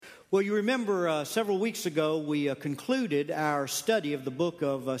Well, you remember several weeks ago we concluded our study of the book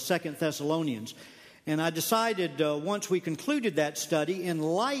of 2 Thessalonians. And I decided once we concluded that study, in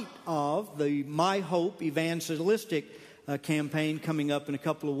light of the My Hope evangelistic campaign coming up in a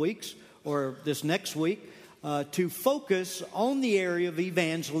couple of weeks, or this next week, to focus on the area of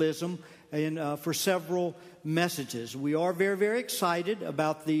evangelism and for several messages. We are very, very excited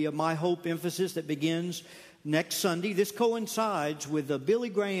about the My Hope emphasis that begins next Sunday. This coincides with Billy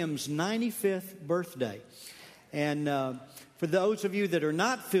Graham's 95th birthday. And for those of you that are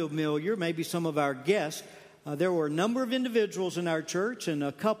not familiar, maybe some of our guests, there were a number of individuals in our church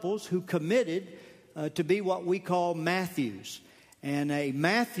and couples who committed to be what we call Matthews. And a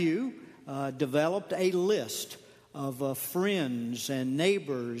Matthew developed a list of friends and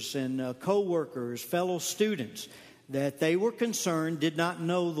neighbors and co-workers, fellow students, that they were concerned did not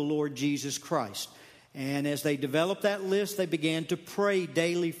know the Lord Jesus Christ. And as they developed that list, they began to pray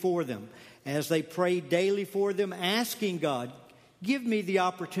daily for them. As they prayed daily for them, asking God, give me the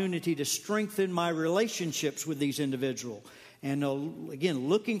opportunity to strengthen my relationships with these individuals. And again,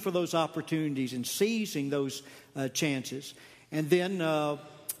 looking for those opportunities and seizing those chances. And then,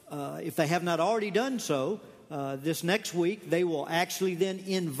 if they have not already done so, this next week, they will actually then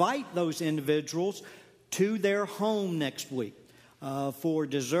invite those individuals to their home next week. For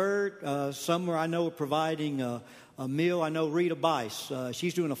dessert, some I know are providing a meal. I know Rita Bice,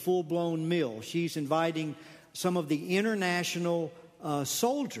 she's doing a full-blown meal. She's inviting some of the international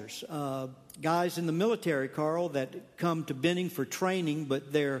soldiers, guys in the military, Carl, that come to Benning for training,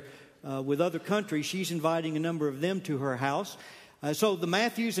 but they're with other countries. She's inviting a number of them to her house. So the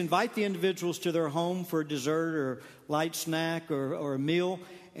Matthews invite the individuals to their home for dessert or light snack or a meal,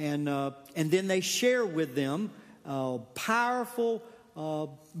 and then they share with them powerful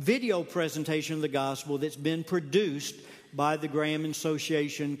video presentation of the gospel that's been produced by the Graham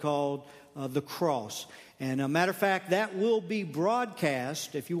Association called The Cross. And a matter of fact, that will be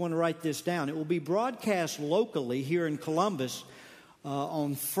broadcast, if you want to write this down, it will be broadcast locally here in Columbus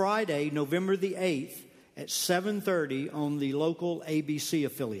on Friday, November the 8th at 7:30 on the local ABC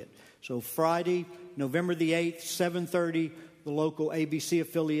affiliate. So Friday, November the 8th, 7:30, the local ABC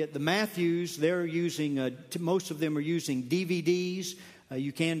affiliate. The Matthews, they're using, most of them are using DVDs.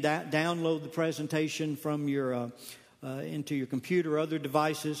 You can download the presentation from your into your computer or other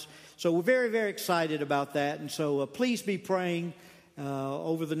devices. So we're very, very excited about that. And so please be praying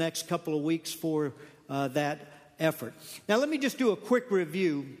over the next couple of weeks for that effort. Now let me just do a quick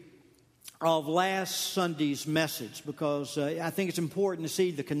review of last Sunday's message, because I think it's important to see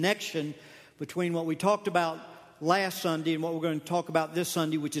the connection between what we talked about last Sunday and what we're going to talk about this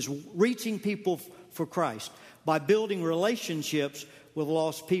Sunday, which is reaching people for Christ by building relationships with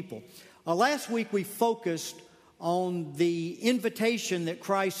lost people. Last week we focused on the invitation that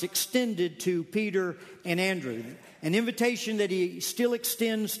Christ extended to Peter and Andrew, an invitation that he still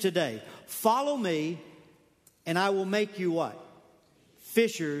extends today. Follow me and I will make you what?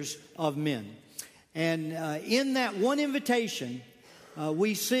 Fishers of men. And in that one invitation,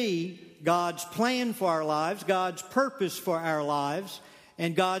 we see God's plan for our lives, God's purpose for our lives,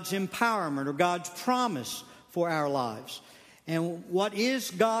 and God's empowerment or God's promise for our lives. And what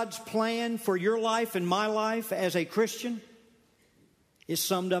is God's plan for your life and my life as a Christian? It's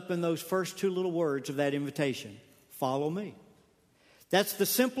summed up in those first two little words of that invitation. Follow me. That's the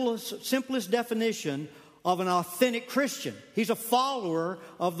simplest definition of an authentic Christian. He's a follower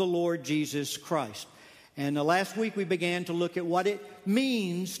of the Lord Jesus Christ. And last week we began to look at what it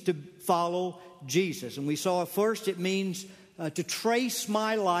means to follow Jesus. And we saw first it means to trace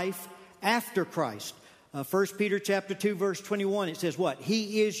my life after Christ. 1 Peter chapter 2 verse 21, it says what?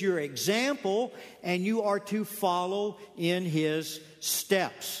 He is your example and you are to follow in his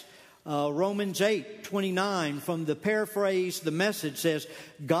steps. Romans 8:29 from the paraphrase, the Message says,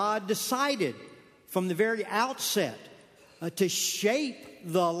 God decided from the very outset to shape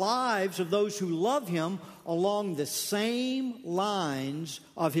the lives of those who love him along the same lines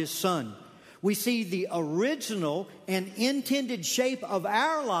of his Son. We see the original and intended shape of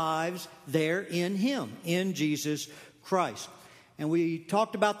our lives there in him, in Jesus Christ. And we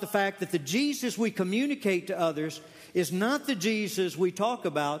talked about the fact that the Jesus we communicate to others is not the Jesus we talk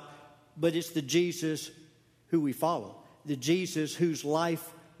about, but it's the Jesus who we follow, the Jesus whose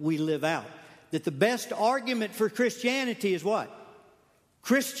life we live out. That the best argument for Christianity is what?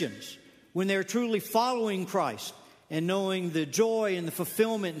 Christians, when they're truly following Christ and knowing the joy and the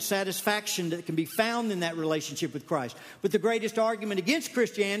fulfillment and satisfaction that can be found in that relationship with Christ. But the greatest argument against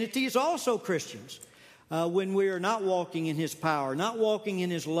Christianity is also Christians, when we are not walking in his power, not walking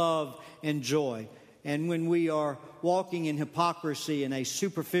in his love and joy. and when we are walking in hypocrisy and a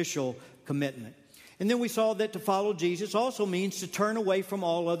superficial commitment. And then we saw that to follow Jesus also means to turn away from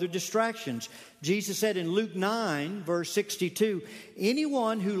all other distractions. Jesus said in Luke 9, verse 62,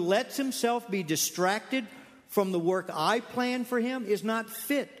 anyone who lets himself be distracted from the work I plan for him is not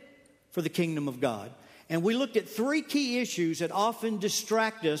fit for the kingdom of God. And we looked at three key issues that often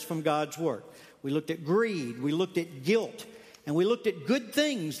distract us from God's work. We looked at greed, we looked at guilt, and we looked at good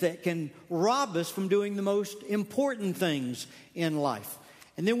things that can rob us from doing the most important things in life.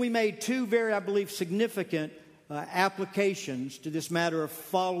 And then we made two very, I believe, significant applications to this matter of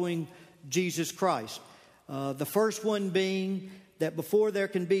following Jesus Christ. The first one being that before there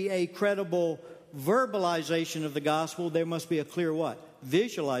can be a credible verbalization of the gospel, there must be a clear what?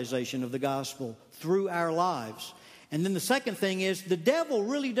 Visualization of the gospel through our lives. And then the second thing is the devil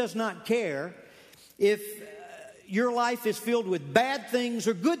really does not care if your life is filled with bad things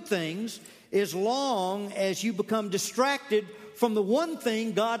or good things, as long as you become distracted from the one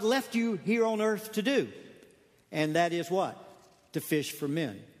thing God left you here on earth to do. And that is what? To fish for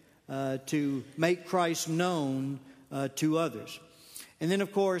men. To make Christ known to others. And then,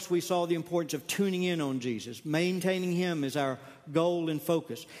 of course, we saw the importance of tuning in on Jesus. Maintaining Him is our goal and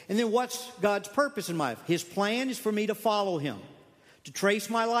focus. And then what's God's purpose in my life? His plan is for me to follow Him. To trace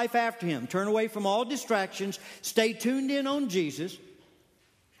my life after Him. Turn away from all distractions. Stay tuned in on Jesus.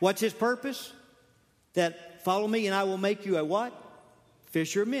 What's His purpose? That follow me and I will make you a what?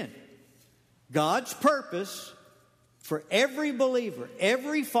 Fisher of men. God's purpose for every believer,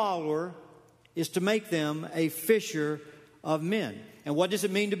 every follower, is to make them a fisher of men. And what does it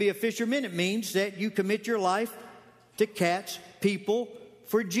mean to be a fisher of men? It means that you commit your life to catch people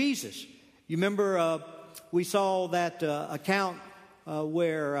for Jesus. You remember we saw that account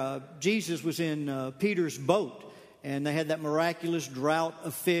where Jesus was in Peter's boat, and they had that miraculous drought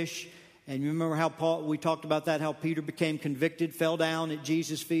of fish. And you remember how we talked about that, how Peter became convicted, fell down at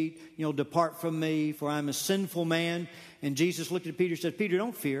Jesus' feet. Depart from me, for I'm a sinful man. And Jesus looked at Peter and said, Peter,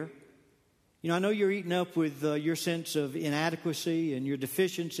 don't fear. I know you're eaten up with your sense of inadequacy and your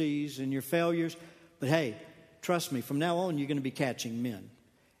deficiencies and your failures. But hey, trust me, from now on you're going to be catching men.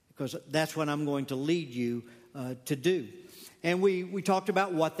 Because that's what I'm going to lead you to do. And we talked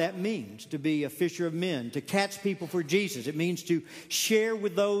about what that means, to be a fisher of men, to catch people for Jesus. It means to share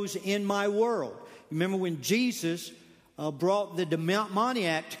with those in my world. Remember when Jesus brought the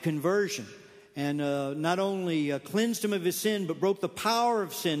demoniac to conversion and not only cleansed him of his sin, but broke the power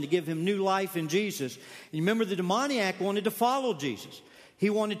of sin to give him new life in Jesus. And you remember the demoniac wanted to follow Jesus. He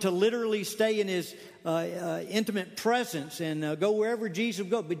wanted to literally stay in his intimate presence and go wherever Jesus would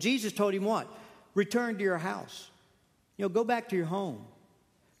go. But Jesus told him what? Return to your house. Go back to your home.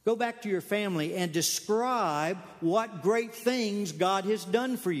 Go back to your family and describe what great things God has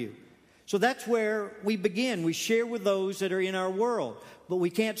done for you. So that's where we begin. We share with those that are in our world. But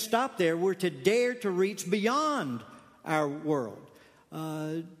we can't stop there. We're to dare to reach beyond our world.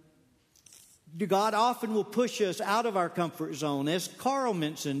 God often will push us out of our comfort zone, as Carl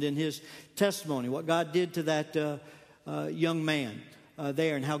mentioned in his testimony, what God did to that young man.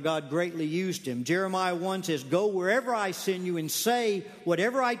 There and how God greatly used him. Jeremiah 1 says, go wherever I send you and say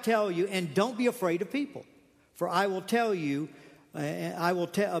whatever I tell you, and don't be afraid of people. For I will tell you, I will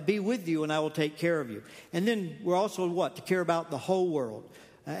be with you, and I will take care of you. And then we're also what? To care about the whole world.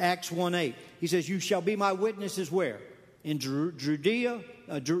 Acts 1:8. He says, you shall be my witnesses where? In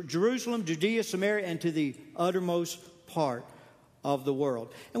Jerusalem, Judea, Samaria, and to the uttermost part of the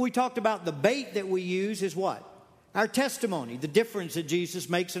world. And we talked about the bait that we use is what? Our testimony, the difference that Jesus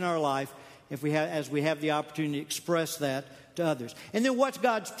makes in our life as we have the opportunity to express that to others. And then what's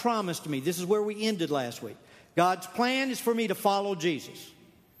God's promise to me? This is where we ended last week. God's plan is for me to follow Jesus.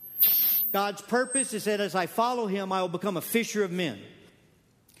 God's purpose is that as I follow Him, I will become a fisher of men.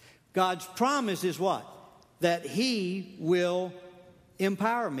 God's promise is what? That He will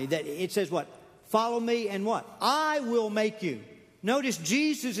empower me. That it says what? Follow me and what? I will make you. Notice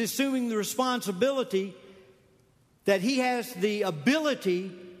Jesus is assuming the responsibility that He has the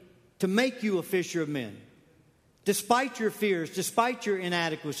ability to make you a fisher of men. Despite your fears, despite your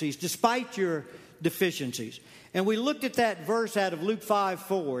inadequacies, despite your deficiencies. And we looked at that verse out of Luke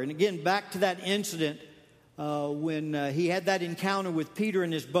 5:4. And again, back to that incident when he had that encounter with Peter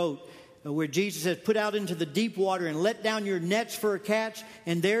in his boat, where Jesus said, put out into the deep water and let down your nets for a catch.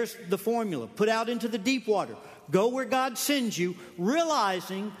 And there's the formula. Put out into the deep water. Go where God sends you,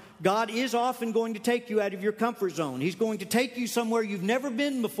 realizing God is often going to take you out of your comfort zone. He's going to take you somewhere you've never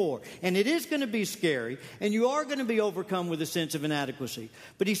been before. And it is going to be scary. And you are going to be overcome with a sense of inadequacy.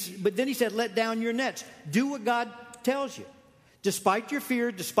 But then he said, let down your nets. Do what God tells you. Despite your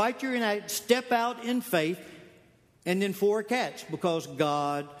fear, despite your inaction, step out in faith and then for a catch, because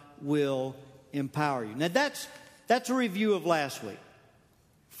God will empower you. Now that's a review of last week.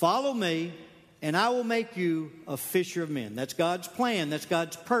 Follow me, and I will make you a fisher of men. That's God's plan. That's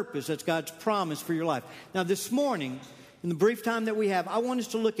God's purpose. That's God's promise for your life. Now this morning, in the brief time that we have, I want us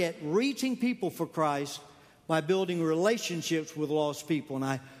to look at reaching people for Christ by building relationships with lost people. And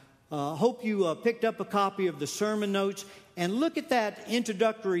I hope you picked up a copy of the sermon notes and look at that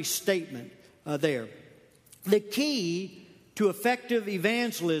introductory statement there. The key to effective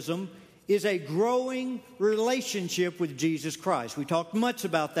evangelism is a growing relationship with Jesus Christ. We talked much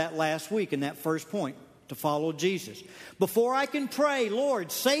about that last week in that first point, to follow Jesus. Before I can pray,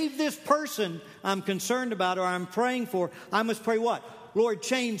 Lord, save this person I'm concerned about or I'm praying for, I must pray what? Lord,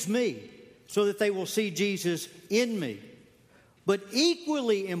 change me so that they will see Jesus in me. But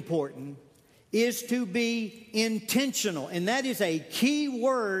equally important is to be intentional. And that is a key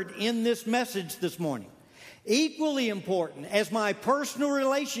word in this message this morning. Equally important as my personal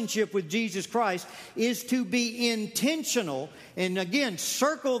relationship with Jesus Christ is to be intentional. And again,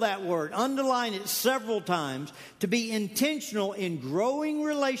 circle that word, underline it several times. To be intentional in growing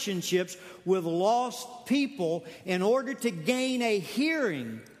relationships with lost people in order to gain a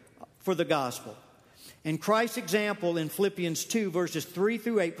hearing for the gospel. And Christ's example in Philippians 2, verses 3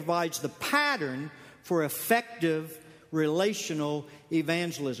 through 8 provides the pattern for effective relational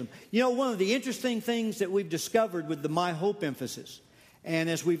evangelism. You know, one of the interesting things that we've discovered with the My Hope emphasis, and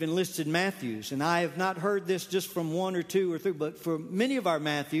as we've enlisted Matthews, and I have not heard this just from one or two or three, but for many of our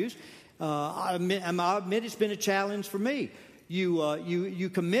Matthews, I admit it's been a challenge for me. You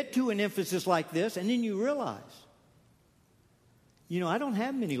commit to an emphasis like this, and then you realize, I don't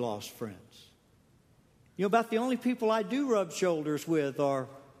have many lost friends. About the only people I do rub shoulders with are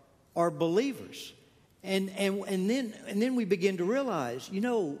believers. And then we begin to realize,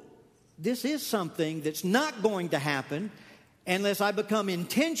 this is something that's not going to happen unless I become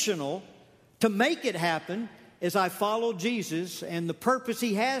intentional to make it happen as I follow Jesus and the purpose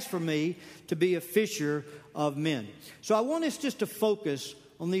He has for me to be a fisher of men. So I want us just to focus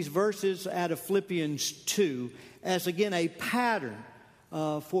on these verses out of Philippians 2 as, again, a pattern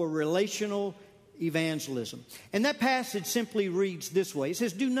for relational evangelism. And that passage simply reads this way. It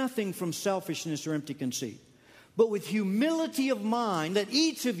says, do nothing from selfishness or empty conceit, but with humility of mind, let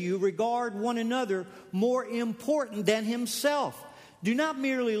each of you regard one another more important than himself. Do not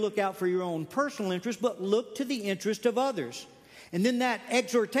merely look out for your own personal interest, but look to the interest of others. And then that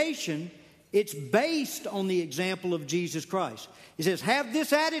exhortation, it's based on the example of Jesus Christ. It says, have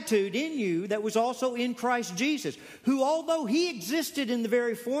this attitude in you that was also in Christ Jesus, who, although He existed in the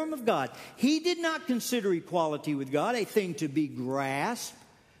very form of God, He did not consider equality with God a thing to be grasped,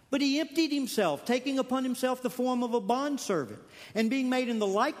 but He emptied Himself, taking upon Himself the form of a bondservant. And being made in the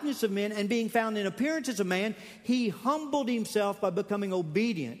likeness of men, and being found in appearance as a man, He humbled Himself by becoming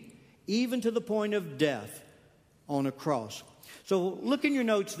obedient, even to the point of death on a cross. So look in your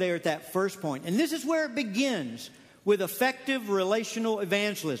notes there at that first point. And this is where it begins with effective relational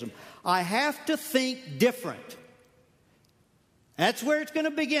evangelism. I have to think different. That's where it's going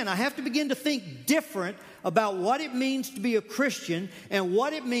to begin. I have to begin to think different about what it means to be a Christian and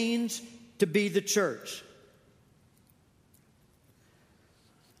what it means to be the church.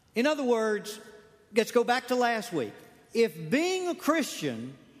 In other words, let's go back to last week. If being a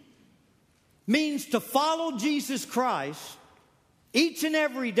Christian means to follow Jesus Christ each and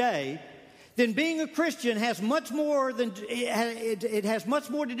every day, then being a Christian has much more than it has much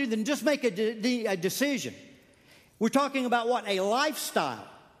more to do than just make a decision. We're talking about what? A lifestyle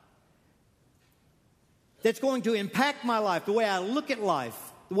that's going to impact my life, the way I look at life,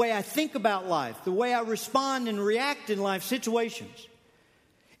 the way I think about life, the way I respond and react in life situations.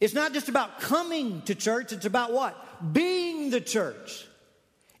 It's not just about coming to church, it's about what? Being the church.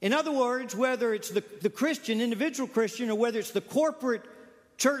 In other words, whether it's the Christian, individual Christian, or whether it's the corporate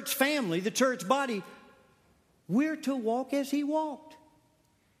church family, the church body, we're to walk as He walked.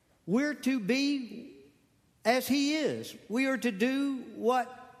 We're to be as He is. We are to do what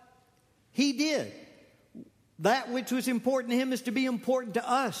He did. That which was important to Him is to be important to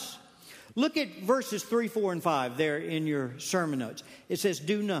us. Look at verses 3, 4, and 5 there in your sermon notes. It says,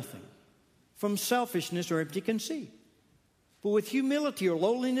 do nothing from selfishness or empty conceit, but with humility or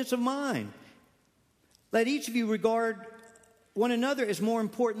lowliness of mind. Let each of you regard one another as more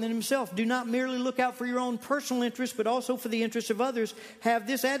important than himself. Do not merely look out for your own personal interests, but also for the interests of others. Have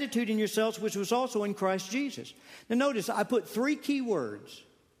this attitude in yourselves, which was also in Christ Jesus. Now notice, I put 3 key words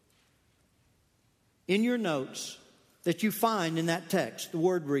in your notes that you find in that text. The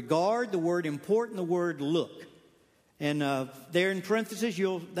word regard, the word important, the word look. And there in parentheses,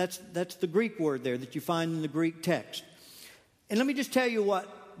 that's the Greek word there that you find in the Greek text. And let me just tell you what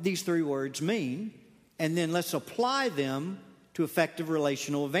these three words mean, and then let's apply them to effective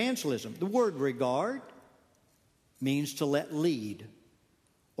relational evangelism. The word regard means to let lead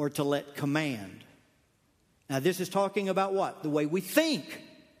or to let command. Now this is talking about what? The way we think.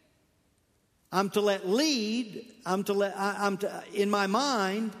 I'm to let lead, in my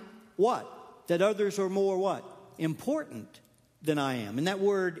mind, what? That others are more what? Important than I am. And that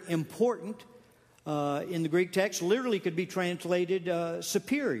word important in the Greek text literally could be translated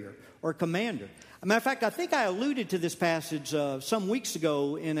superior or commander. As a matter of fact, I think I alluded to this passage some weeks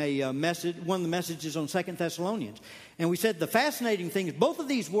ago in a message, one of the messages on 2 Thessalonians. And we said the fascinating thing is both of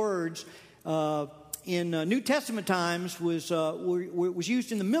these words in New Testament times was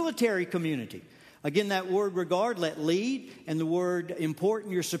used in the military community. Again, that word regard, let lead, and the word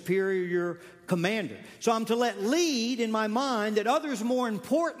important, your superior, your commander. So I'm to let lead in my mind that others are more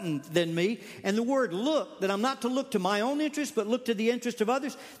important than me. And the word look, that I'm not to look to my own interest, but look to the interest of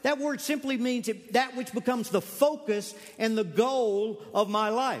others. That word simply means that which becomes the focus and the goal of my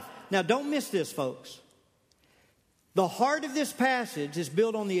life. Now, don't miss this, folks. The heart of this passage is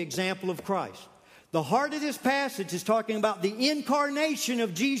built on the example of Christ. The heart of this passage is talking about the incarnation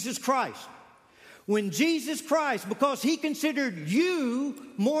of Jesus Christ. When Jesus Christ, because he considered you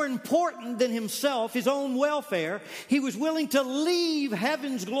more important than himself, his own welfare, he was willing to leave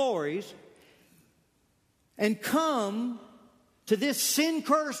heaven's glories and come to this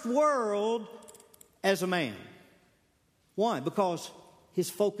sin-cursed world as a man. Why? Because his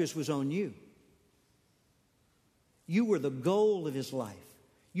focus was on you. You were the goal of his life.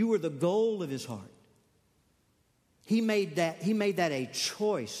 You were the goal of his heart. He made that a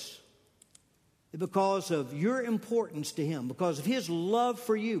choice. Because of your importance to him, because of his love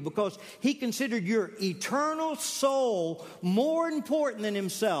for you, because he considered your eternal soul more important than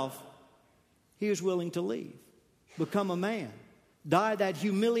himself, he was willing to leave, become a man, die that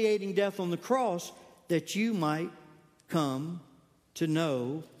humiliating death on the cross that you might come to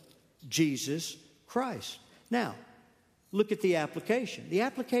know Jesus Christ. Now, look at the application. The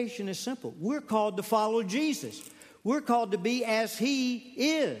application is simple. We're called to follow Jesus. We're called to be as he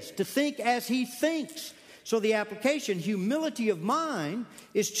is, to think as he thinks. So the application, humility of mind,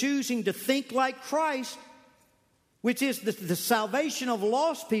 is choosing to think like Christ, which is the salvation of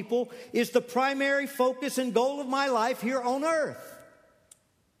lost people, is the primary focus and goal of my life here on earth.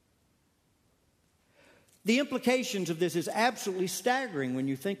 The implications of this is absolutely staggering when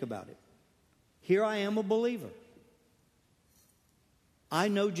you think about it. Here I am, a believer. I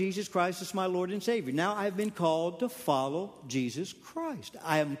know Jesus Christ as my Lord and Savior. Now I've been called to follow Jesus Christ.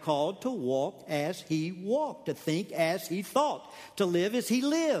 I am called to walk as he walked, to think as he thought, to live as he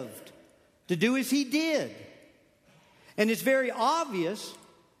lived, to do as he did. And it's very obvious,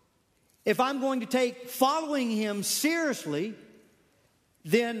 if I'm going to take following him seriously,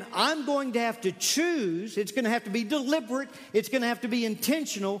 then I'm going to have to choose, it's going to have to be deliberate, it's going to have to be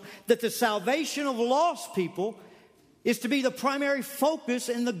intentional, that the salvation of lost people is to be the primary focus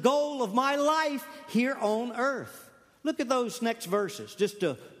and the goal of my life here on earth. Look at those next verses, just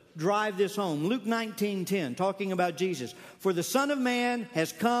to drive this home. Luke 19:10, talking about Jesus. For the Son of Man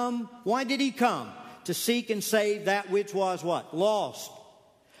has come. Why did he come? To seek and save that which was what? Lost.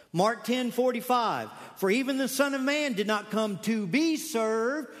 Mark 10:45. For even the Son of Man did not come to be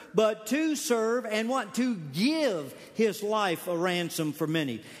served, but to serve and what? To give his life a ransom for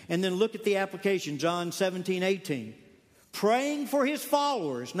many. And then look at the application, John 17:18. Praying for his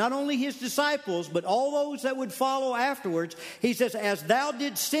followers, not only his disciples, but all those that would follow afterwards. He says, as thou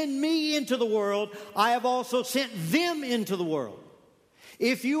didst send me into the world, I have also sent them into the world.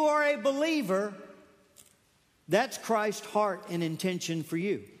 If you are a believer, that's Christ's heart and intention for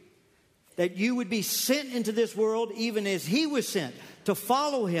you. That you would be sent into this world even as he was sent, to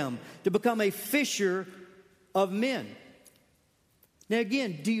follow him, to become a fisher of men. Now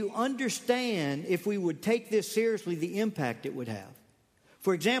again, do you understand, if we would take this seriously, the impact it would have?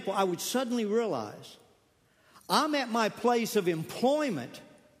 For example, I would suddenly realize I'm at my place of employment,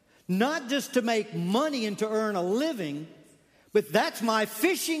 not just to make money and to earn a living, but that's my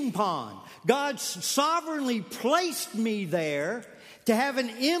fishing pond. God sovereignly placed me there to have an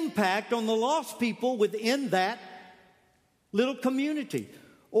impact on the lost people within that little community.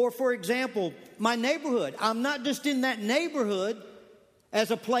 Or for example, my neighborhood. I'm not just in that neighborhood as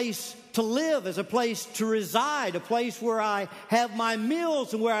a place to live, as a place to reside, a place where I have my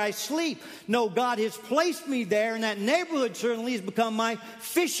meals and where I sleep. No, God has placed me there, and that neighborhood certainly has become my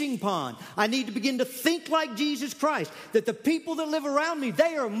fishing pond. I need to begin to think like Jesus Christ, that the people that live around me,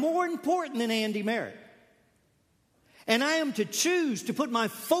 they are more important than Andy Merritt. And I am to choose to put my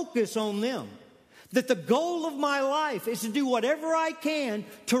focus on them. That the goal of my life is to do whatever I can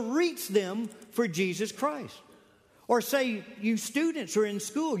to reach them for Jesus Christ. Or say, you students are in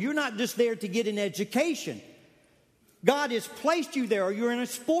school, you're not just there to get an education. God has placed you there, or you're in a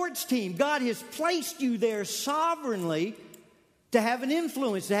sports team. God has placed you there sovereignly to have an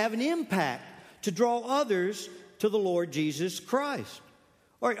influence, to have an impact, to draw others to the Lord Jesus Christ.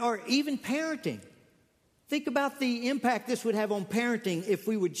 Or even parenting. Think about the impact this would have on parenting if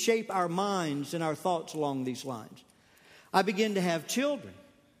we would shape our minds and our thoughts along these lines. I begin to have children.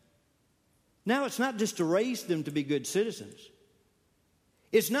 Now it's not just to raise them to be good citizens.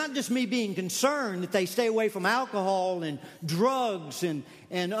 It's not just me being concerned that they stay away from alcohol and drugs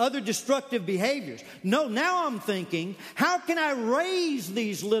and other destructive behaviors. No, now I'm thinking, how can I raise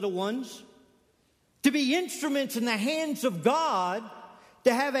these little ones to be instruments in the hands of God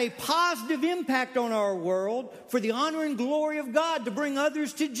to have a positive impact on our world for the honor and glory of God, to bring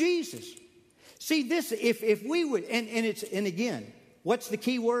others to Jesus? See, this, if we would, and again, what's the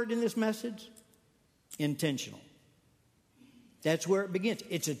key word in this message? Intentional. That's where it begins.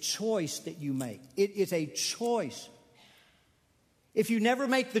 It's a choice that you make. It is a choice. If you never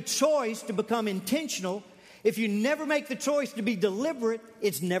make the choice to become intentional, if you never make the choice to be deliberate,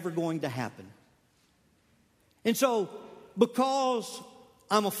 it's never going to happen. And so, because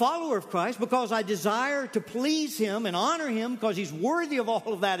I'm a follower of Christ, because I desire to please Him and honor Him, because He's worthy of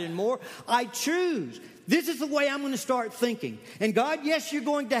all of that and more, I choose. This is the way I'm going to start thinking. And God, yes, you're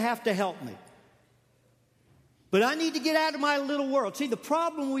going to have to help me. But I need to get out of my little world. See, the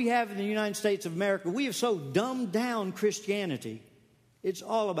problem we have in the United States of America, we have so dumbed down Christianity. It's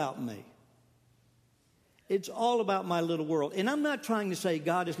all about me. It's all about my little world. And I'm not trying to say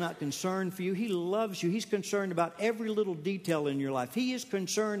God is not concerned for you. He loves you. He's concerned about every little detail in your life. He is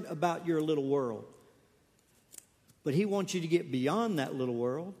concerned about your little world. But He wants you to get beyond that little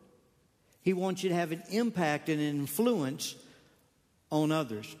world. He wants you to have an impact and an influence on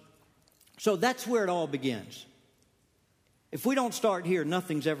others. So that's where it all begins. If we don't start here,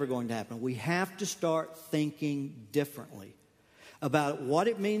 nothing's ever going to happen. We have to start thinking differently about what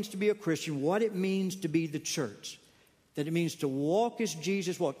it means to be a Christian, what it means to be the church, that it means to walk as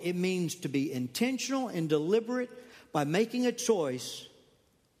Jesus walked. It means to be intentional and deliberate by making a choice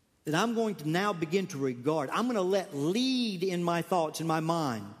that I'm going to now begin to regard. I'm going to let lead in my thoughts, in my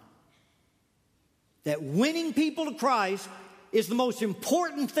mind, that winning people to Christ is the most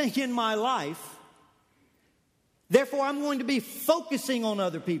important thing in my life. Therefore, I'm going to be focusing on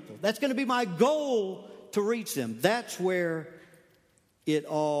other people. That's going to be my goal to reach them. That's where it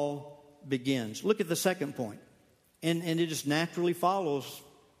all begins. Look at the second point. And it just naturally follows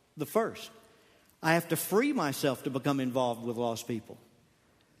the first. I have to free myself to become involved with lost people.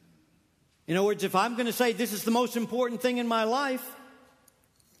 In other words, if I'm going to say this is the most important thing in my life,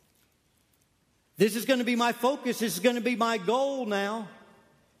 this is going to be my focus, this is going to be my goal now,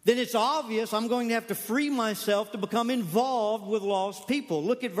 then it's obvious I'm going to have to free myself to become involved with lost people.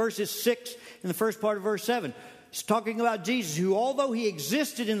 Look at verses 6 and the first part of verse 7. It's talking about Jesus, who, although He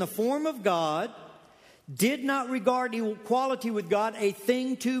existed in the form of God, did not regard equality with God a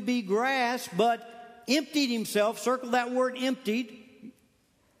thing to be grasped, but emptied Himself. Circle that word, emptied.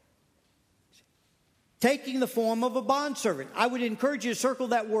 Taking the form of a bondservant. I would encourage you to circle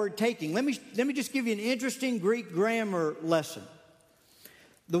that word, taking. Let me just give you an interesting Greek grammar lesson.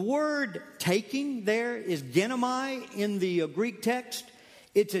 The word taking there is genomai in the Greek text.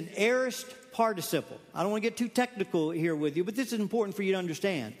 It's an aorist participle. I don't want to get too technical here with you, but this is important for you to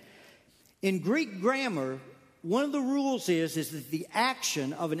understand. In Greek grammar, one of the rules is that the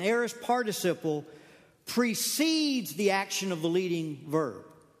action of an aorist participle precedes the action of the leading verb.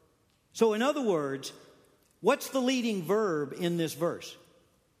 So in other words, what's the leading verb in this verse?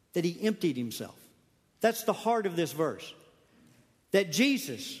 That He emptied Himself. That's the heart of this verse. That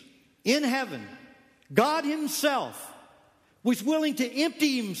Jesus, in heaven, God Himself, was willing to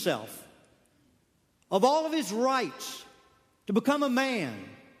empty Himself of all of His rights to become a man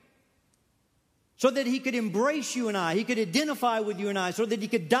so that He could embrace you and I, He could identify with you and I, so that He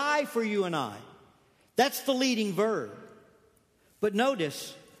could die for you and I. That's the leading verb. But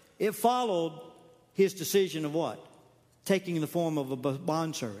notice, it followed His decision of what? Taking the form of a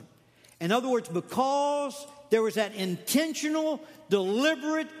bondservant. In other words, because there was that intentional,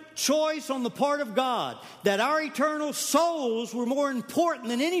 deliberate choice on the part of God that our eternal souls were more important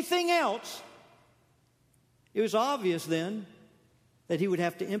than anything else, it was obvious then that He would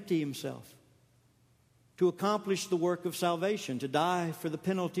have to empty Himself to accomplish the work of salvation, to die for the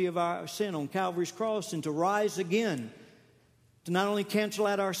penalty of our sin on Calvary's cross, and to rise again to not only cancel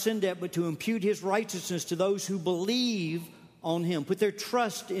out our sin debt, but to impute His righteousness to those who believe on Him, put their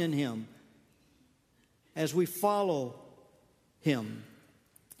trust in Him as we follow Him.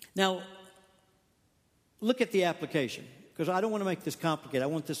 Now, look at the application, because I don't want to make this complicated. I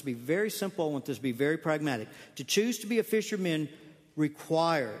want this to be very simple. I want this to be very pragmatic. To choose to be a fisherman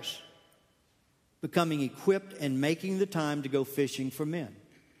requires becoming equipped and making the time to go fishing for men.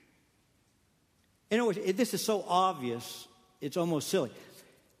 In other words, this is so obvious, it's almost silly.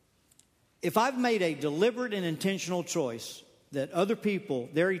 If I've made a deliberate and intentional choice that other people,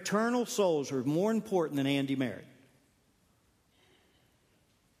 their eternal souls are more important than Andy Merritt,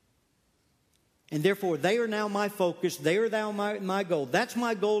 and therefore they are now my focus, they are now my goal. That's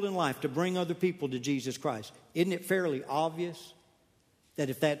my goal in life, to bring other people to Jesus Christ. Isn't it fairly obvious that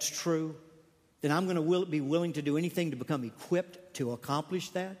if that's true, then I'm going to be willing to do anything to become equipped to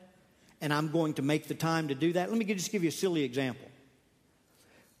accomplish that? And I'm going to make the time to do that. Let me just give you a silly example.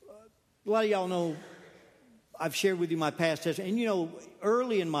 A lot of y'all know I've shared with you my past testimony. And you know,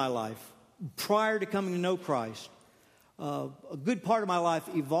 early in my life, prior to coming to know Christ, a good part of my life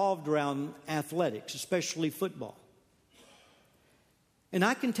evolved around athletics, especially football. And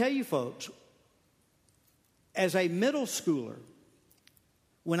I can tell you folks, as a middle schooler,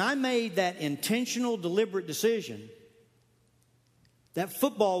 when I made that intentional, deliberate decision that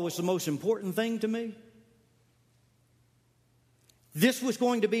football was the most important thing to me, this was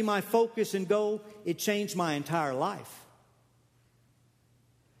going to be my focus and goal, it changed my entire life.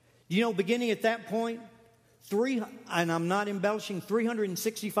 You know, beginning at that point, and I'm not embellishing,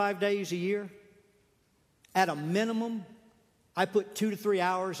 365 days a year, at a minimum, I put 2 to 3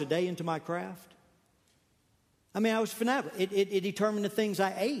 hours a day into my craft. I mean, I was fanatical. It determined the things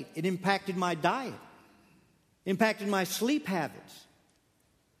I ate. It impacted my diet, impacted my sleep habits.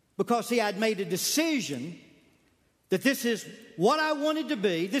 Because, see, I'd made a decision that this is what I wanted to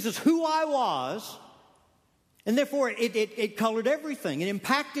be, this is who I was, and therefore it colored everything, it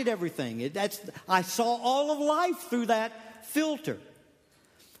impacted everything. I saw all of life through that filter.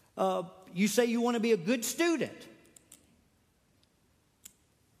 You say you want to be a good student.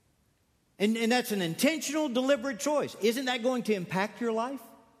 And that's an intentional, deliberate choice. Isn't that going to impact your life?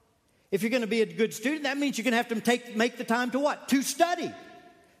 If you're going to be a good student, that means you're going to have to make the time to what? To study,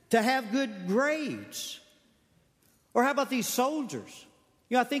 to have good grades. Or how about these soldiers?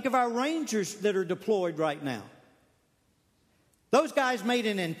 You know, I think of our Rangers that are deployed right now. Those guys made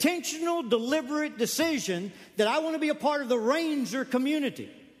an intentional, deliberate decision that I want to be a part of the Ranger community.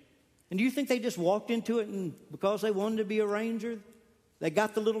 And do you think they just walked into it and because they wanted to be a Ranger, they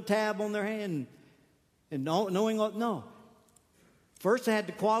got the little tab on their hand and knowing what? No. First they had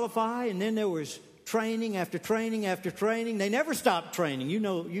to qualify, and then there was training after training after training. They never stopped training. You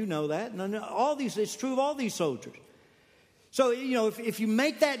know that. And all these, it's true of all these soldiers. So, you know, if you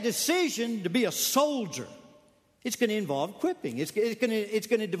make that decision to be a soldier, it's going to involve equipping. It's going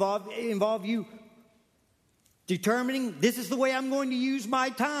to involve you determining, this is the way I'm going to use my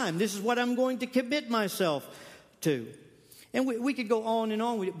time. This is what I'm going to commit myself to. And we could go on and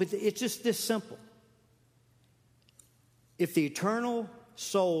on with it, but it's just this simple. If the eternal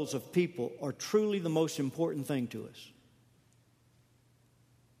souls of people are truly the most important thing to us,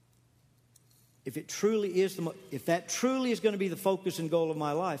 if that truly is going to be the focus and goal of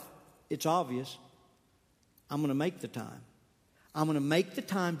my life, it's obvious. I'm going to make the time. I'm going to make the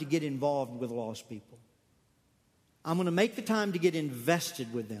time to get involved with lost people. I'm going to make the time to get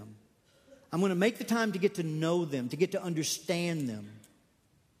invested with them. I'm going to make the time to get to know them, to get to understand them,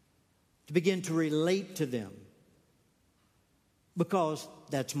 to begin to relate to them. Because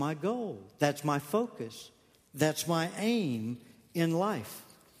that's my goal. That's my focus. That's my aim in life.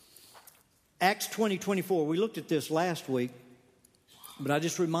 Acts 20:24. We looked at this last week, but I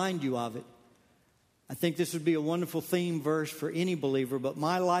just remind you of it. I think this would be a wonderful theme verse for any believer. But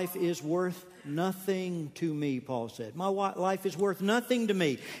my life is worth nothing to me, Paul said. My life is worth nothing to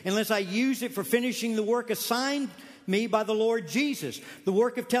me unless I use it for finishing the work assigned me by the Lord Jesus, the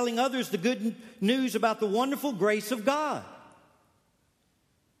work of telling others the good news about the wonderful grace of God.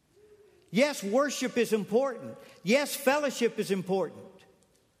 Yes, worship is important. Yes, fellowship is important.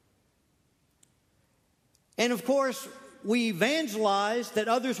 And of course, we evangelize that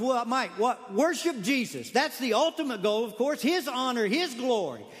others might worship Jesus. That's the ultimate goal, of course, His honor, His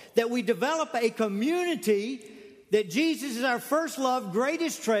glory. That we develop a community that Jesus is our first love,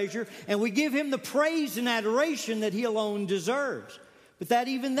 greatest treasure, and we give Him the praise and adoration that He alone deserves. But that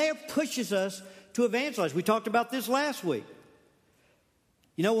even there pushes us to evangelize. We talked about this last week.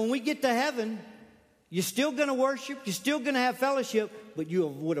 You know, when we get to heaven, You're still going to worship. You're still going to have fellowship. But you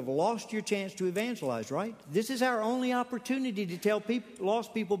would have lost your chance to evangelize, right? This is our only opportunity to tell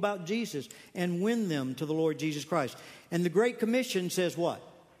lost people about Jesus and win them to the Lord Jesus Christ. And the Great Commission says what?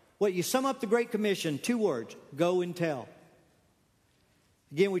 What you sum up the Great Commission, 2 words: go and tell.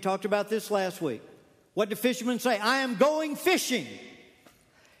 Again, we talked about this last week. What do fishermen say? I am going fishing.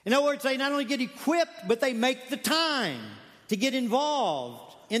 In other words, they not only get equipped, but they make the time to get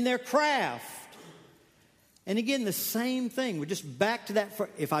involved in their craft. And again, the same thing. We're just back to that.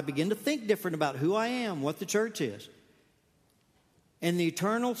 If I begin to think different about who I am, what the church is, and the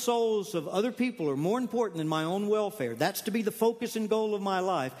eternal souls of other people are more important than my own welfare, that's to be the focus and goal of my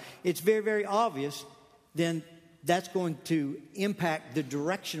life, it's very, very obvious, then that's going to impact the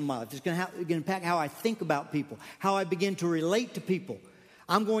direction of my life. It's going to impact how I think about people, how I begin to relate to people.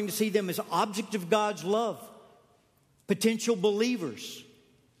 I'm going to see them as objects of God's love, potential believers.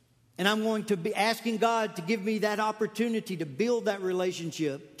 And I'm going to be asking God to give me that opportunity to build that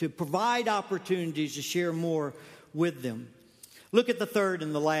relationship, to provide opportunities to share more with them. Look at the third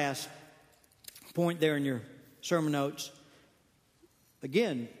and the last point there in your sermon notes.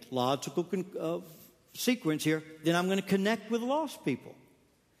 Again, logical sequence here. Then I'm going to connect with lost people.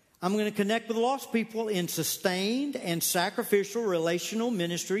 I'm going to connect with lost people in sustained and sacrificial relational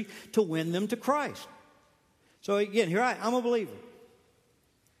ministry to win them to Christ. So again, here I'm a believer.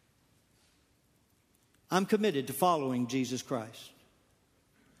 I'm committed to following Jesus Christ.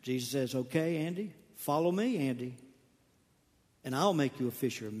 Jesus says, okay, Andy, follow me, Andy, and I'll make you a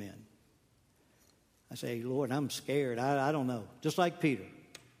fisher of men. I say, Lord, I'm scared. I don't know. Just like Peter.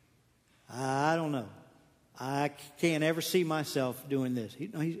 I don't know. I can't ever see myself doing this.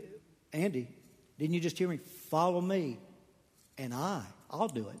 Andy, didn't you just hear me? Follow me, and I'll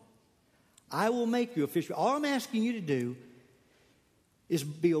do it. I will make you a fisher. All I'm asking you to do is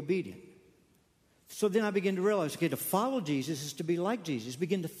be obedient. So then I begin to realize, okay, to follow Jesus is to be like Jesus,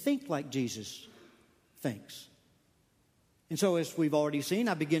 begin to think like Jesus thinks. And so as we've already seen,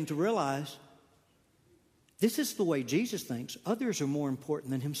 I begin to realize this is the way Jesus thinks. Others are more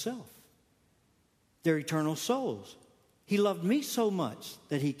important than himself. They're eternal souls. He loved me so much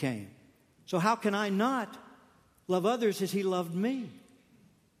that he came. So how can I not love others as he loved me?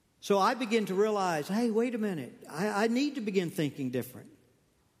 So I begin to realize, hey, wait a minute. I need to begin thinking different.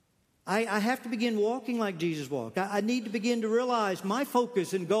 I have to begin walking like Jesus walked. I need to begin to realize my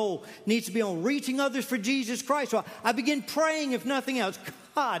focus and goal needs to be on reaching others for Jesus Christ. So I begin praying, if nothing else,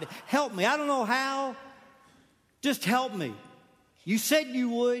 God, help me. I don't know how. Just help me. You said you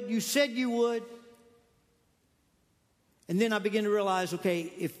would. You said you would. And then I begin to realize,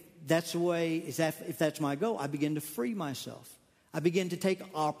 okay, if that's the way, if that's my goal, I begin to free myself. I begin to take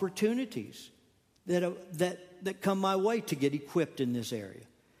opportunities that come my way to get equipped in this area.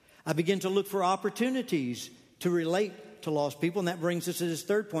 I begin to look for opportunities to relate to lost people. And that brings us to this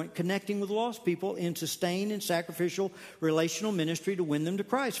third point, connecting with lost people in sustained and sacrificial relational ministry to win them to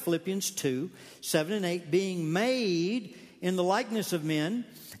Christ. Philippians 2, 7 and 8, being made in the likeness of men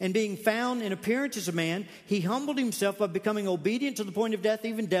and being found in appearance as a man, he humbled himself by becoming obedient to the point of death,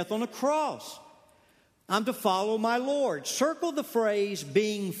 even death on a cross. I'm to follow my Lord. Circle the phrase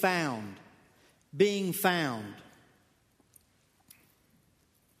being found. Being found.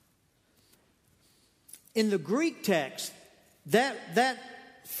 In the Greek text, that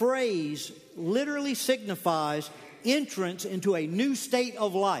phrase literally signifies entrance into a new state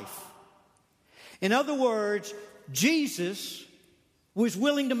of life. In other words, Jesus was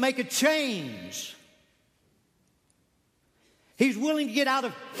willing to make a change. He's willing to get out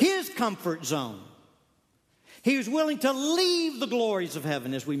of his comfort zone. He was willing to leave the glories of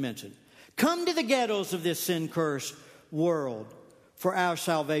heaven, as we mentioned. Come to the ghettos of this sin-cursed world for our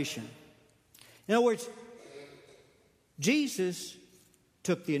salvation. In other words, Jesus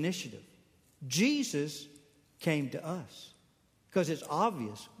took the initiative. Jesus came to us. Because it's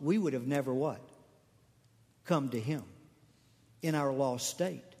obvious we would have never what? Come to him in our lost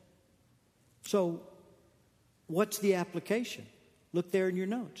state. So, what's the application? Look there in your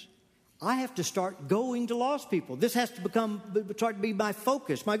notes. I have to start going to lost people. This has to start to be my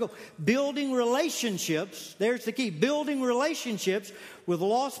focus, my goal. Building relationships, there's the key. Building relationships with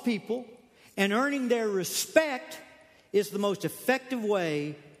lost people and earning their respect is the most effective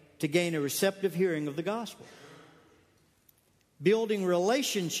way to gain a receptive hearing of the gospel. Building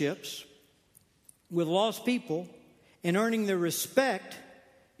relationships with lost people and earning their respect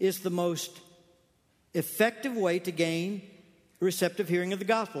is the most effective way to gain a receptive hearing of the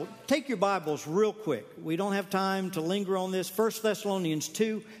gospel. Take your Bibles real quick. We don't have time to linger on this. 1 Thessalonians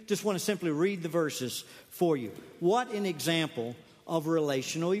 2, just want to simply read the verses for you. What an example of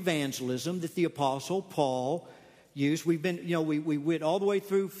relational evangelism that the Apostle Paul used. We went all the way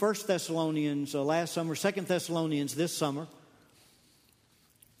through 1 Thessalonians last summer, 2 Thessalonians this summer.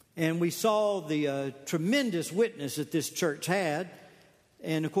 And we saw the tremendous witness that this church had.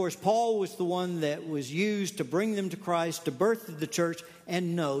 And, of course, Paul was the one that was used to bring them to Christ, to birth the church.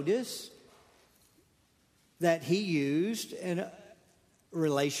 And notice that he used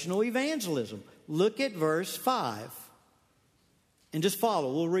relational evangelism. Look at verse 5. And just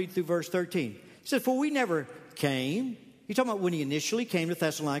follow. We'll read through verse 13. He said, "For we never came," he's talking about when he initially came to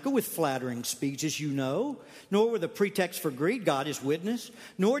Thessalonica, "with flattering speech, as you know, nor with a pretext for greed, God is witness,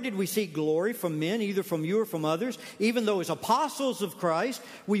 nor did we seek glory from men, either from you or from others, even though as apostles of Christ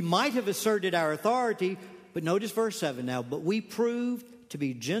we might have asserted our authority." But notice verse 7 now. "But we proved to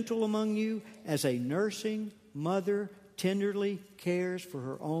be gentle among you, as a nursing mother tenderly cares for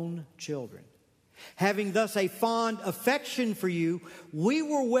her own children. Having thus a fond affection for you, we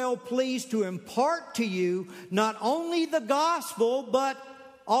were well pleased to impart to you not only the gospel, but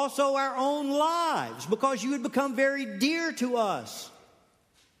also our own lives, because you had become very dear to us."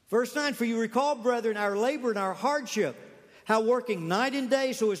 Verse 9, "For you recall, brethren, our labor and our hardship, how working night and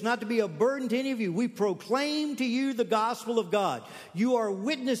day so as not to be a burden to any of you, we proclaim to you the gospel of God. You are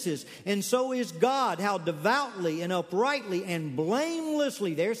witnesses, and so is God, how devoutly and uprightly and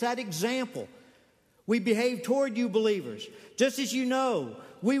blamelessly," there's that example, "we behave toward you believers. Just as you know,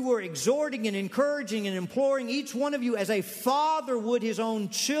 we were exhorting and encouraging and imploring each one of you as a father would his own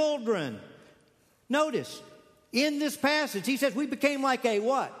children." Notice, in this passage, he says we became like a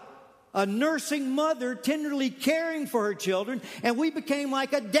what? A nursing mother tenderly caring for her children. And we became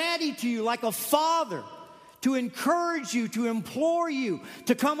like a daddy to you, like a father, to encourage you, to implore you,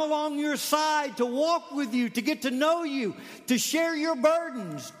 to come along your side, to walk with you, to get to know you, to share your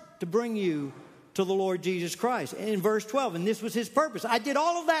burdens, to bring you to the Lord Jesus Christ. And in verse 12, and this was his purpose. I did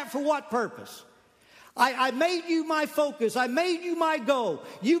all of that for what purpose? I made you my focus. I made you my goal.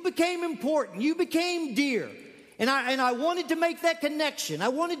 You became important. You became dear. And I wanted to make that connection. I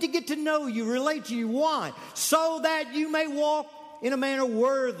wanted to get to know you, relate to you. Why? So that you may walk in a manner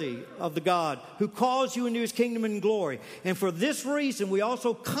worthy of the God who calls you into his kingdom and glory. And for this reason, we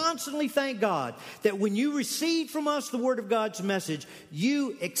also constantly thank God that when you received from us the word of God's message,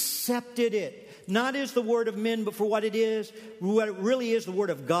 you accepted it. Not as the word of men, but for what it is, what it really is, the word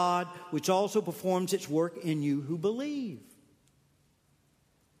of God, which also performs its work in you who believe.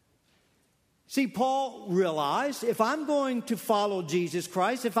 See, Paul realized if I'm going to follow Jesus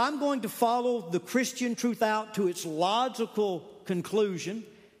Christ, if I'm going to follow the Christian truth out to its logical conclusion,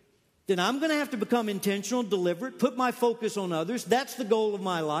 then I'm going to have to become intentional, deliberate, put my focus on others. That's the goal of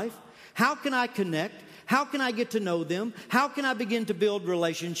my life. How can I connect? How can I get to know them? How can I begin to build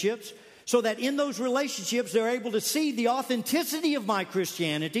relationships so that in those relationships they're able to see the authenticity of my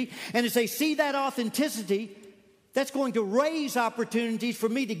Christianity? And as they see that authenticity, that's going to raise opportunities for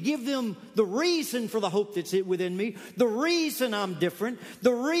me to give them the reason for the hope that's within me, the reason I'm different,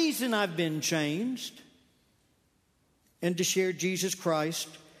 the reason I've been changed, and to share Jesus Christ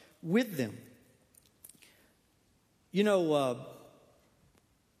with them. You know,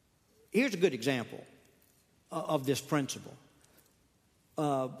 here's a good example of this principle.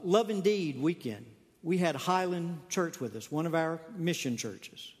 Love Indeed weekend, we had Highland Church with us, one of our mission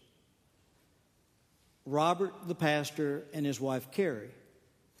churches. Robert, the pastor, and his wife, Carrie.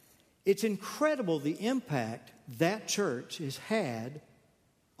 It's incredible the impact that church has had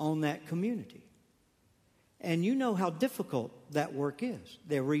on that community. And you know how difficult that work is.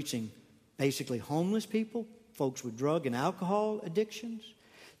 They're reaching basically homeless people, folks with drug and alcohol addictions,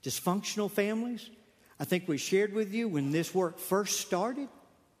 dysfunctional families. I think we shared with you when this work first started,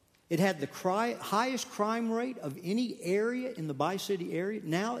 it had the highest crime rate of any area in the Bi-City area.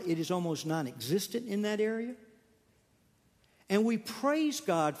 Now it is almost non-existent in that area. And we praise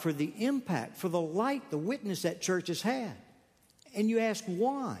God for the impact, for the light, the witness that church has had. And you ask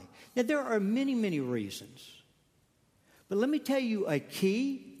why? Now there are many, many reasons. But let me tell you a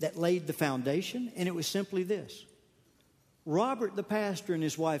key that laid the foundation, and it was simply this. Robert, the pastor, and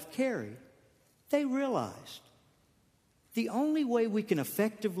his wife, Carrie, they realized the only way we can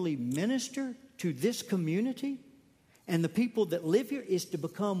effectively minister to this community and the people that live here is to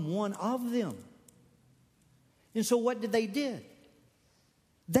become one of them. And so what did they do?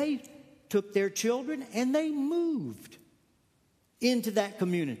 They took their children and they moved into that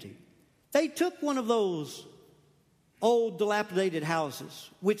community. They took one of those old dilapidated houses,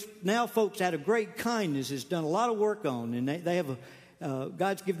 which now folks out of great kindness has done a lot of work on, and they have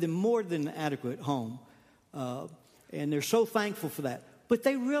God's given them more than an adequate home. And they're so thankful for that. But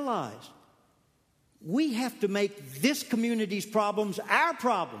they realized we have to make this community's problems our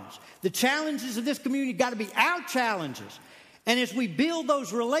problems. The challenges of this community got to be our challenges. And as we build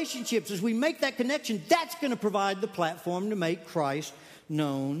those relationships, as we make that connection, that's going to provide the platform to make Christ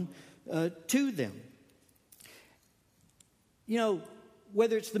known to them. You know,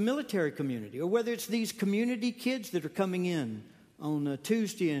 whether it's the military community or whether it's these community kids that are coming in on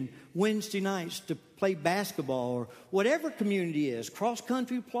Tuesday and Wednesday nights to play basketball, or whatever community is, Cross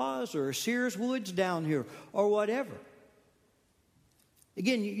Country Plaza or Sears Woods down here or whatever.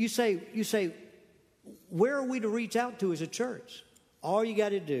 Again, you say, where are we to reach out to as a church? All you got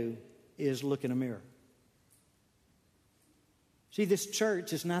to do is look in a mirror. See, this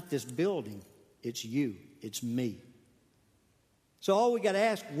church is not this building. It's you. It's me. So all we got to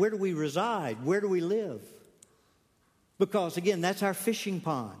ask, where do we reside? Where do we live? Because, again, that's our fishing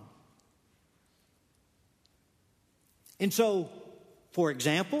pond. And so, for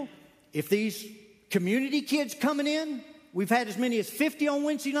example, if these community kids coming in, we've had as many as 50 on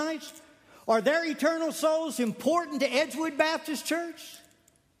Wednesday nights, are their eternal souls important to Edgewood Baptist Church?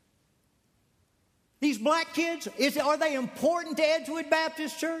 These black kids, are they important to Edgewood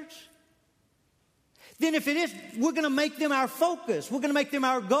Baptist Church? Then if it is, we're going to make them our focus. We're going to make them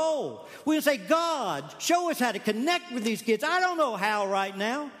our goal. We're going to say, God, show us how to connect with these kids. I don't know how right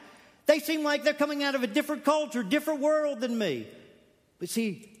now. They seem like they're coming out of a different culture, different world than me. But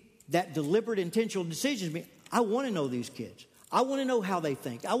see, that deliberate, intentional decision, I want to know these kids. I want to know how they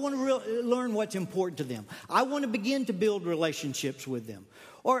think. I want to learn what's important to them. I want to begin to build relationships with them.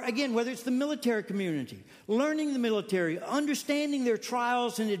 Or again, whether it's the military community, learning the military, understanding their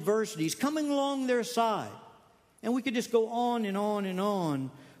trials and adversities, coming along their side. And we could just go on and on and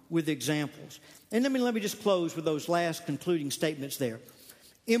on with examples. And let me just close with those last concluding statements there.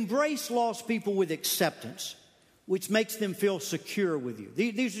 Embrace lost people with acceptance, which makes them feel secure with you.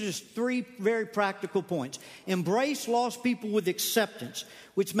 These are just three very practical points. Embrace lost people with acceptance,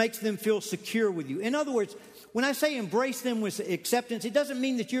 which makes them feel secure with you. In other words, when I say embrace them with acceptance, it doesn't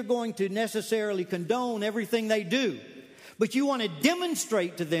mean that you're going to necessarily condone everything they do. But you want to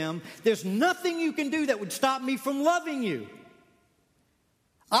demonstrate to them, there's nothing you can do that would stop me from loving you.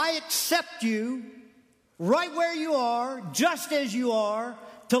 I accept you right where you are, just as you are,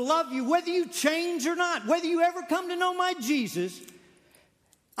 to love you, whether you change or not, whether you ever come to know my Jesus.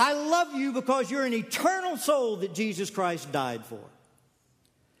 I love you because you're an eternal soul that Jesus Christ died for.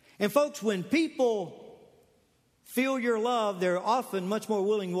 And folks, when people feel your love, they're often much more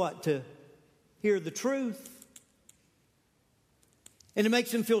willing, to hear the truth. And it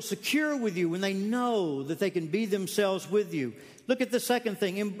makes them feel secure with you when they know that they can be themselves with you. Look at the second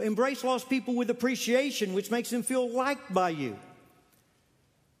thing. Embrace lost people with appreciation, which makes them feel liked by you.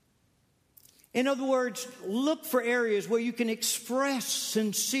 In other words, look for areas where you can express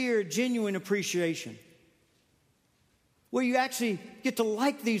sincere, genuine appreciation. Where you actually get to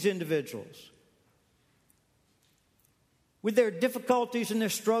like these individuals. With their difficulties and their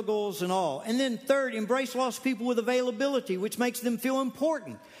struggles and all. And then third, embrace lost people with availability, which makes them feel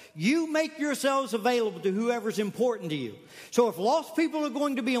important. You make yourselves available to whoever's important to you. So if lost people are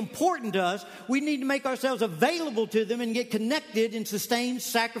going to be important to us, we need to make ourselves available to them and get connected in sustained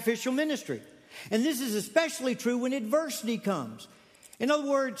sacrificial ministry. And this is especially true when adversity comes. In other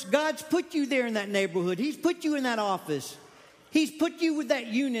words, God's put you there in that neighborhood. He's put you in that office. He's put you with that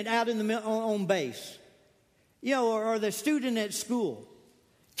unit out on base. Or the student at school.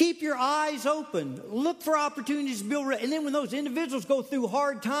 Keep your eyes open. Look for opportunities to build. And then when those individuals go through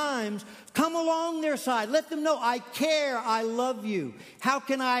hard times, come along their side. Let them know, I care, I love you. How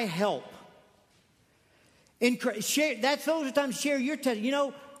can I help? Those are times to share your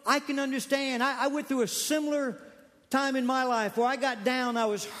testimony. I can understand. I went through a similar time in my life where I got down, I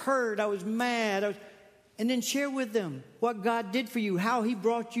was hurt, I was mad. And then share with them what God did for you, how He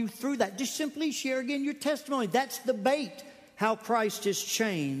brought you through that. Just simply share again your testimony. That's the bait, how Christ has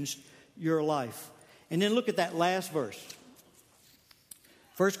changed your life. And then look at that last verse.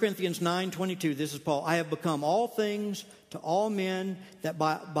 1 Corinthians 9:22, this is Paul. I have become all things to all men that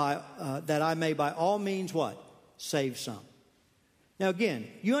that I may by all means what? Save some. Now again,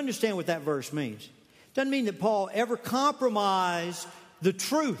 you understand what that verse means. It doesn't mean that Paul ever compromised the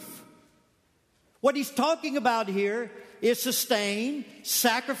truth. What he's talking about here is sustained,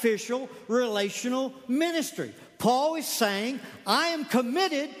 sacrificial, relational ministry. Paul is saying, I am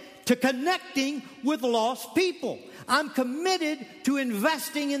committed to connecting with lost people. I'm committed to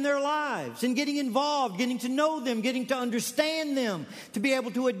investing in their lives and getting involved, getting to know them, getting to understand them, to be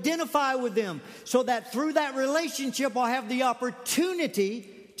able to identify with them, so that through that relationship I'll have the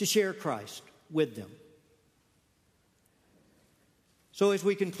opportunity to share Christ with them. So as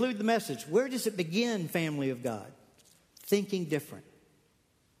we conclude the message, where does it begin, family of God? Thinking different.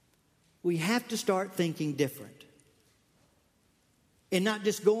 We have to start thinking different. And not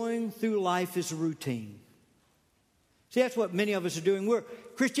just going through life as a routine. See, that's what many of us are doing.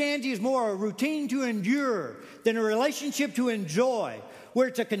 Christianity is more a routine to endure than a relationship to enjoy, where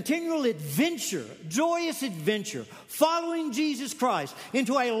it's a continual adventure, joyous adventure, following Jesus Christ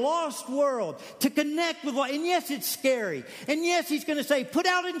into a lost world to connect with life. And yes, it's scary. And yes, He's going to say, put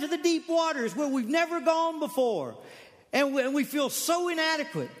out into the deep waters where we've never gone before. And we feel so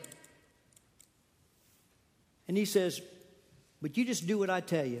inadequate. And He says, but you just do what I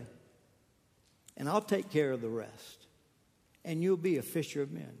tell you, and I'll take care of the rest. And you'll be a fisher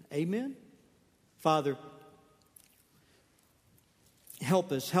of men. Amen? Father,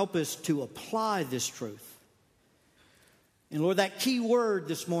 help us to apply this truth. And Lord, that key word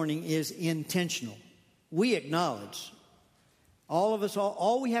this morning is intentional. We acknowledge, all of us,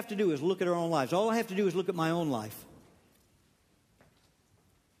 all we have to do is look at our own lives. All I have to do is look at my own life.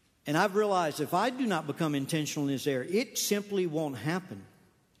 And I've realized if I do not become intentional in this area, it simply won't happen.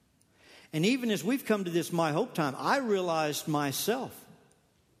 And even as we've come to this My Hope time, I realized myself,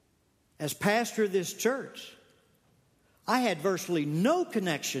 as pastor of this church, I had virtually no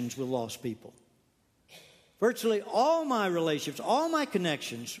connections with lost people. Virtually all my relationships, all my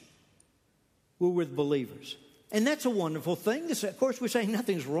connections were with believers. And that's a wonderful thing. Of course, we're saying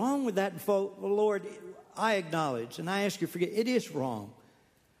nothing's wrong with that. Well, Lord, I acknowledge and I ask you to forgive. It is wrong.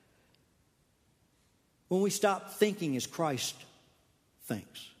 When we stop thinking as Christ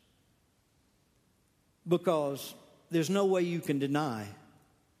thinks. Because there's no way you can deny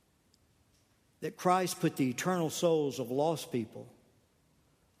that Christ put the eternal souls of lost people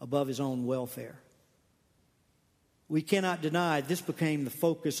above His own welfare. We cannot deny this became the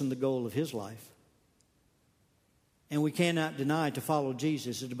focus and the goal of His life. And we cannot deny to follow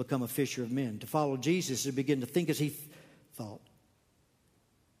Jesus is to become a fisher of men. To follow Jesus is to begin to think as He thought.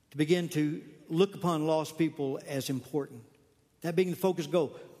 To begin to look upon lost people as important. That being the focus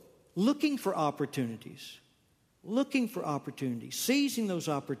goal. Looking for opportunities, seizing those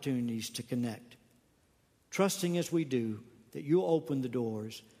opportunities to connect, trusting as we do that You'll open the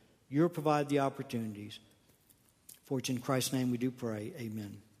doors, You'll provide the opportunities. For it's in Christ's name we do pray,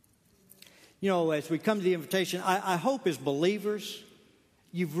 amen. You know, as we come to the invitation, I hope as believers,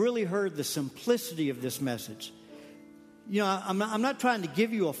 you've really heard the simplicity of this message. You know, I'm not trying to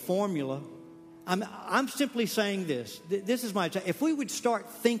give you a formula. I'm simply saying this. This is my time. If we would start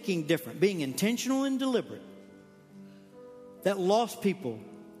thinking different, being intentional and deliberate, that lost people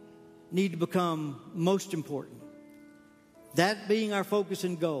need to become most important. That being our focus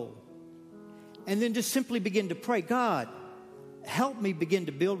and goal. And then just simply begin to pray, God, help me begin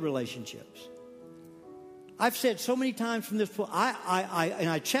to build relationships. I've said so many times from this point, and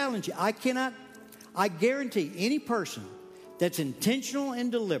I challenge you, I guarantee any person that's intentional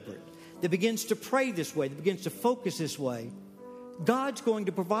and deliberate, that begins to pray this way, that begins to focus this way, God's going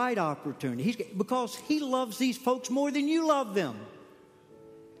to provide opportunity. Because He loves these folks more than you love them.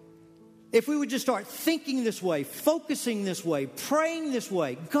 If we would just start thinking this way, focusing this way, praying this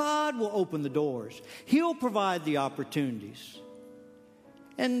way, God will open the doors. He'll provide the opportunities.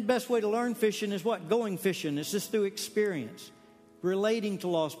 And the best way to learn fishing is what? Going fishing. It's just through experience. Relating to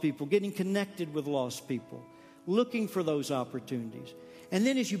lost people, getting connected with lost people, looking for those opportunities. And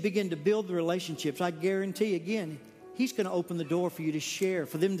then as you begin to build the relationships, I guarantee, again, He's going to open the door for you to share,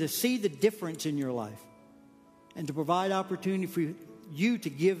 for them to see the difference in your life, and to provide opportunity for you to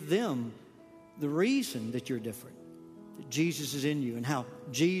give them the reason that you're different, that Jesus is in you, and how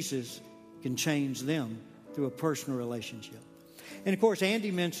Jesus can change them through a personal relationship. And, of course,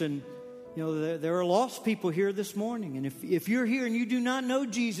 Andy mentioned, you know, there are lost people here this morning. And if you're here and you do not know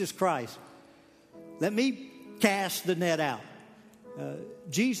Jesus Christ, let me cast the net out.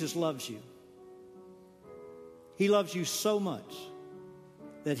 Jesus loves you. He loves you so much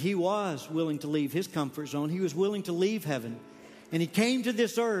that He was willing to leave His comfort zone. He was willing to leave heaven. And He came to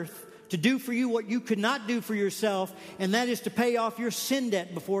this earth to do for you what you could not do for yourself, and that is to pay off your sin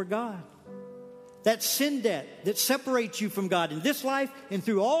debt before God. That sin debt that separates you from God in this life and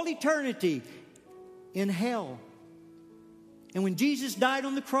through all eternity in hell. And when Jesus died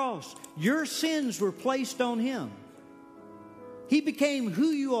on the cross, your sins were placed on Him. He became who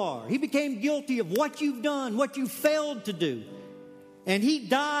you are. He became guilty of what you've done, what you failed to do. And He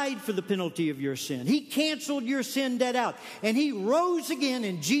died for the penalty of your sin. He canceled your sin debt out. And He rose again,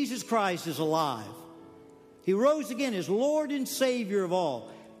 and Jesus Christ is alive. He rose again as Lord and Savior of all.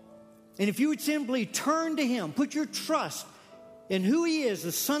 And if you would simply turn to Him, put your trust in who He is,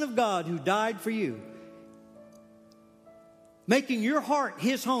 the Son of God who died for you, making your heart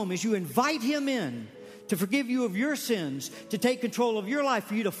His home as you invite Him in to forgive you of your sins, to take control of your life,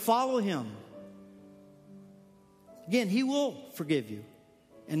 for you to follow Him. Again, He will forgive you.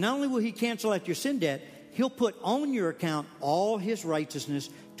 And not only will He cancel out your sin debt, He'll put on your account all His righteousness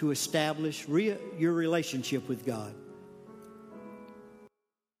to establish your relationship with God.